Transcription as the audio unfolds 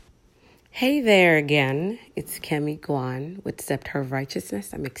Hey there again. It's Kemi Guan with Scepter of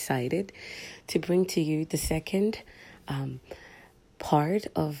Righteousness. I'm excited to bring to you the second part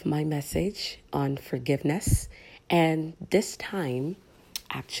of my message on forgiveness. And this time,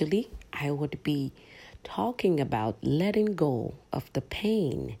 actually, I would be talking about letting go of the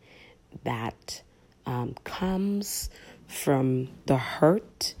pain that comes from the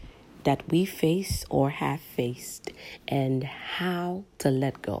hurt that we face or have faced and how to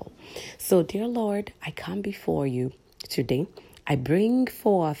let go. So, dear Lord, I come before you today. I bring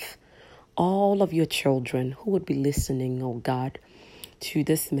forth all of your children who would be listening, oh God, to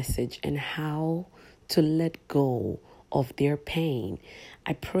this message and how to let go of their pain.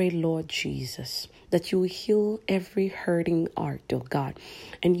 I pray, Lord Jesus, that you will heal every hurting heart, oh God,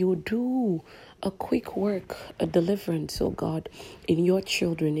 and you will do a quick work, a deliverance, oh God, in your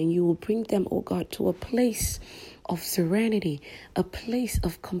children, and you will bring them, oh God, to a place of serenity, a place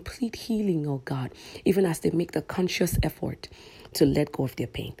of complete healing, oh God, even as they make the conscious effort to let go of their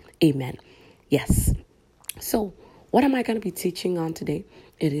pain. Amen. Yes. So, what am I going to be teaching on today?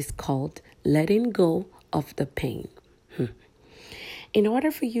 It is called letting go of the pain. In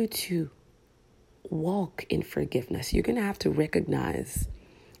order for you to walk in forgiveness, you're going to have to recognize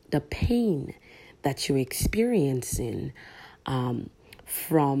the pain that you're experiencing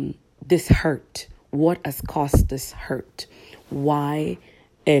from this hurt. What has caused this hurt? Why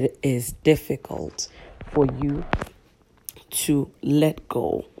it is difficult for you to let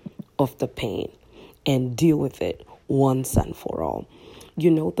go of the pain and deal with it once and for all.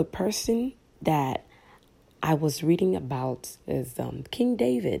 You know, the person that I was reading about is King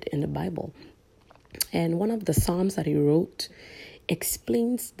David in the Bible. And one of the Psalms that he wrote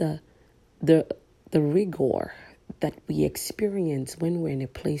explains the rigor that we experience when we're in a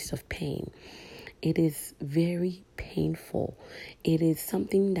place of pain. It is very painful. It is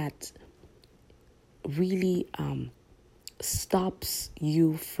something that really stops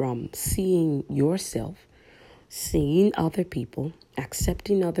you from seeing yourself, seeing other people,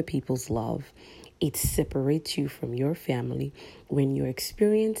 accepting other people's love. It separates you from your family. When you're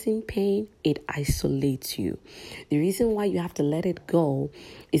experiencing pain, it isolates you. The reason why you have to let it go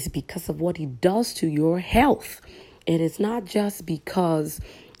is because of what it does to your health. It is not just because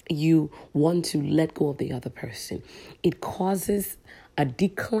you want to let go of the other person. It causes a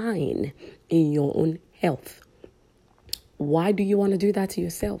decline in your own health. Why do you want to do that to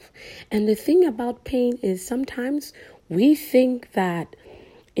yourself? And the thing about pain is sometimes we think that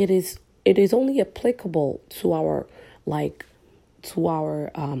it is only applicable to our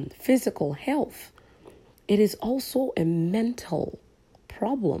physical health. It is also a mental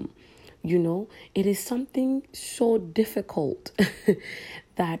problem. You know, it is something so difficult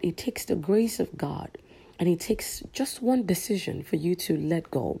that it takes the grace of God, and it takes just one decision for you to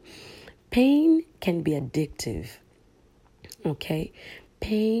let go. Pain can be addictive. Okay?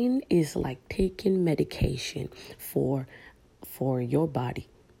 Pain is like taking medication for your body.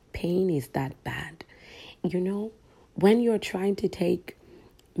 Pain is that bad. You know, when you're trying to take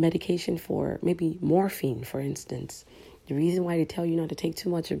medication for maybe morphine, for instance, the reason why they tell you not to take too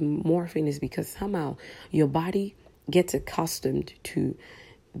much of morphine is because somehow your body gets accustomed to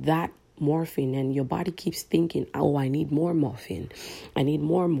that morphine, and your body keeps thinking, oh, I need more morphine. I need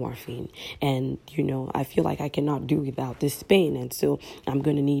more morphine. And, you know, I feel like I cannot do without this pain. And so I'm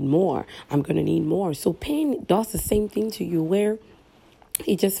going to need more. I'm going to need more. So pain does the same thing to you, where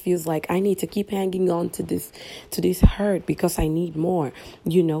it just feels like I need to keep hanging on to this hurt because I need more,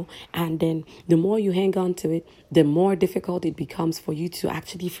 you know. And then the more you hang on to it, the more difficult it becomes for you to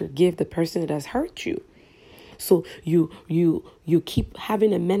actually forgive the person that has hurt you. So you keep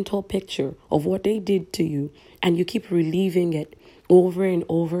having a mental picture of what they did to you, and you keep reliving it over and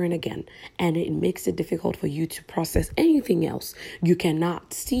over and again. And it makes it difficult for you to process anything else. You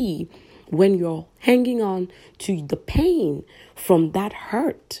cannot see when you're hanging on to the pain from that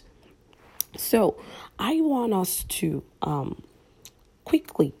hurt. So I want us to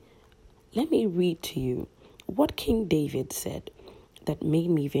quickly, let me read to you what King David said that made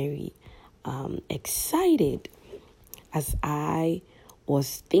me very excited as I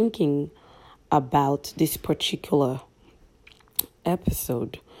was thinking about this particular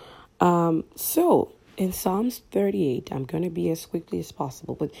episode. So in Psalms 38, I'm going to be as quickly as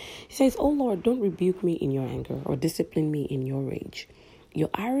possible, but he says, "Oh Lord, don't rebuke me in your anger or discipline me in your rage. Your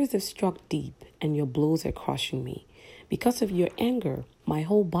arrows have struck deep and your blows are crushing me. Because of your anger, my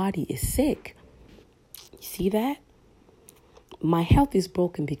whole body is sick." You see that? My health is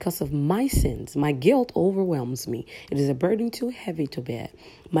broken because of my sins. My guilt overwhelms me. It is a burden too heavy to bear.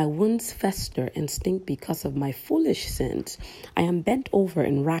 My wounds fester and stink because of my foolish sins. I am bent over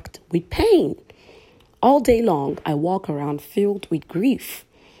and racked with pain. All day long, I walk around filled with grief.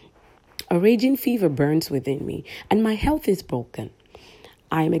 A raging fever burns within me, and my health is broken.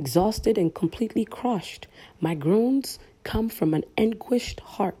 I am exhausted and completely crushed. My groans come from an anguished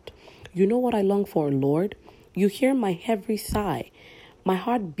heart. You know what I long for, Lord? You hear my heavy sigh. My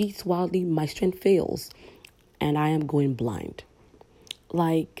heart beats wildly, my strength fails, and I am going blind.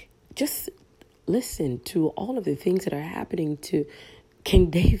 Like, just listen to all of the things that are happening to King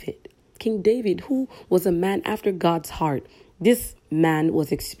David. King David, who was a man after God's heart. This man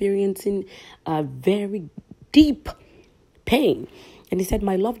was experiencing a very deep pain. And he said,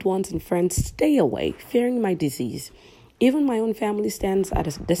 my loved ones and friends stay away, fearing my disease. Even my own family stands at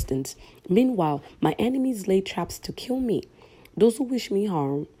a distance. Meanwhile, my enemies lay traps to kill me. Those who wish me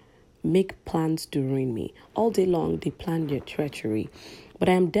harm make plans to ruin me. All day long, they plan their treachery. But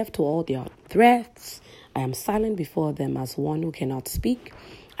I am deaf to all their threats. I am silent before them as one who cannot speak.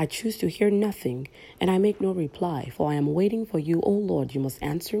 I choose to hear nothing, and I make no reply, for I am waiting for you, O Lord. You must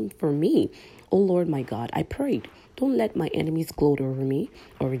answer for me. O Lord, my God, I prayed. Don't let my enemies gloat over me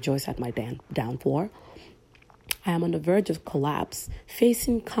or rejoice at my downfall. I am on the verge of collapse,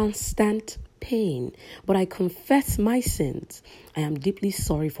 facing constant pain, but I confess my sins. I am deeply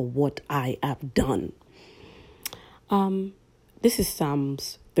sorry for what I have done. This is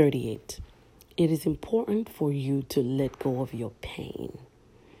Psalms 38. It is important for you to let go of your pain.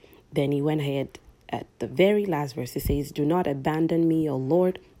 Then he went ahead at the very last verse. It says, do not abandon me, O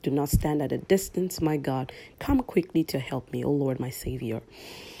Lord. Do not stand at a distance, my God. Come quickly to help me, O Lord, my Savior.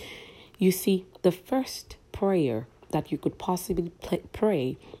 You see, the first prayer that you could possibly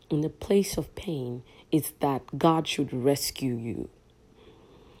pray in the place of pain is that God should rescue you.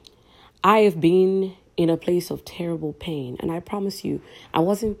 I have been in a place of terrible pain, and I promise you, I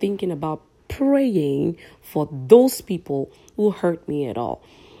wasn't thinking about praying for those people who hurt me at all.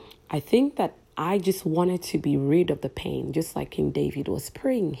 I think that I just wanted to be rid of the pain, just like King David was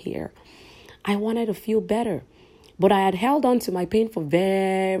praying here. I wanted to feel better, but I had held on to my pain for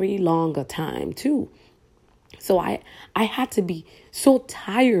very long a time too. So I had to be so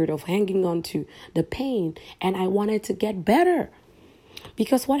tired of hanging on to the pain, and I wanted to get better.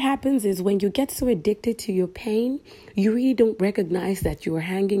 Because what happens is when you get so addicted to your pain, you really don't recognize that you are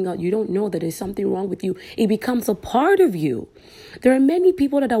hanging on. You don't know that there's something wrong with you. It becomes a part of you. There are many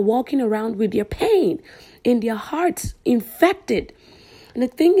people that are walking around with their pain in their hearts, infected. And the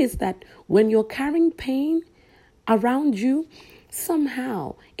thing is that when you're carrying pain around you,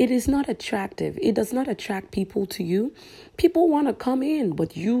 somehow it is not attractive. It does not attract people to you. People want to come in,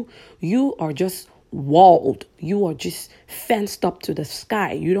 but you are just walled. You are just fenced up to the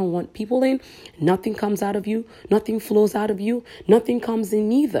sky. You don't want people in. Nothing comes out of you. Nothing flows out of you. Nothing comes in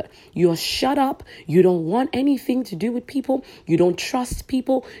either. You are shut up. You don't want anything to do with people. You don't trust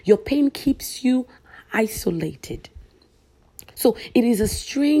people. Your pain keeps you isolated. So it is a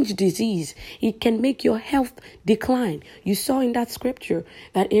strange disease. It can make your health decline. You saw in that scripture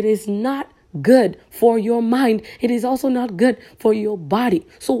that it is not good for your mind. It is also not good for your body.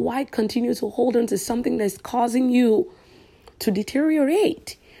 So why continue to hold on to something that's causing you to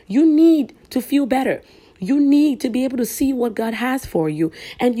deteriorate? You need to feel better. You need to be able to see what God has for you.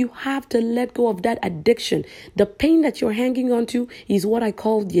 And you have to let go of that addiction. The pain that you're hanging on to is what I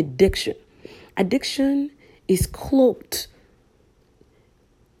call the addiction. Addiction is cloaked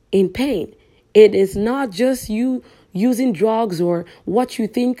in pain. It is not just you using drugs or what you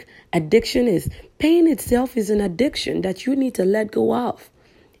think addiction is. Pain itself is an addiction that you need to let go of.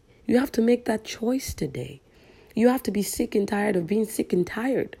 You have to make that choice today. You have to be sick and tired of being sick and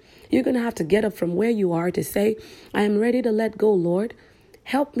tired. You're going to have to get up from where you are to say, I am ready to let go, Lord.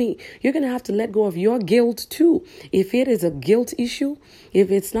 Help me. You're going to have to let go of your guilt too. If it is a guilt issue,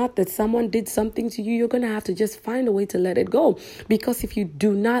 if it's not that someone did something to you, you're going to have to just find a way to let it go. Because if you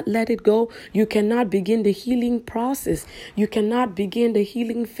do not let it go, you cannot begin the healing process. You cannot begin the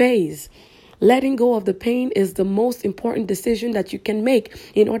healing phase. Letting go of the pain is the most important decision that you can make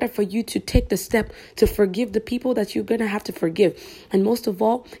in order for you to take the step to forgive the people that you're going to have to forgive. And most of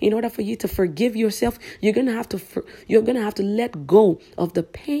all, in order for you to forgive yourself, you're going to have to let go of the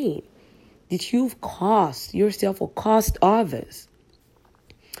pain that you've caused yourself or caused others.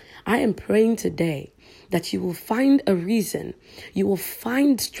 I am praying today that you will find a reason, you will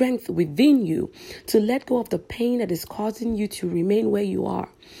find strength within you to let go of the pain that is causing you to remain where you are.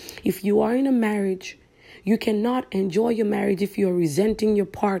 If you are in a marriage, You cannot enjoy your marriage if you're resenting your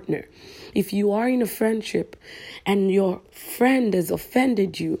partner. If you are in a friendship and your friend has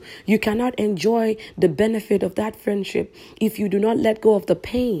offended you, you cannot enjoy the benefit of that friendship if you do not let go of the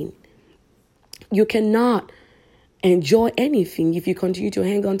pain. You cannot enjoy anything if you continue to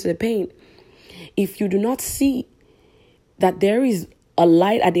hang on to the pain. If you do not see that there is a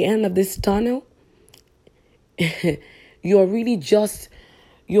light at the end of this tunnel, you're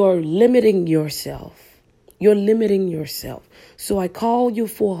limiting yourself. You're limiting yourself. So I call you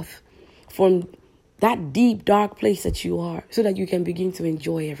forth from that deep, dark place that you are, so that you can begin to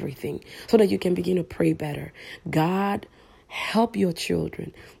enjoy everything, so that you can begin to pray better. God, help your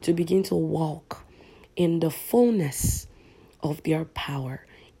children to begin to walk in the fullness of their power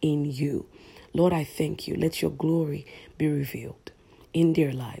in you. Lord, I thank you. Let your glory be revealed in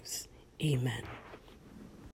their lives. Amen.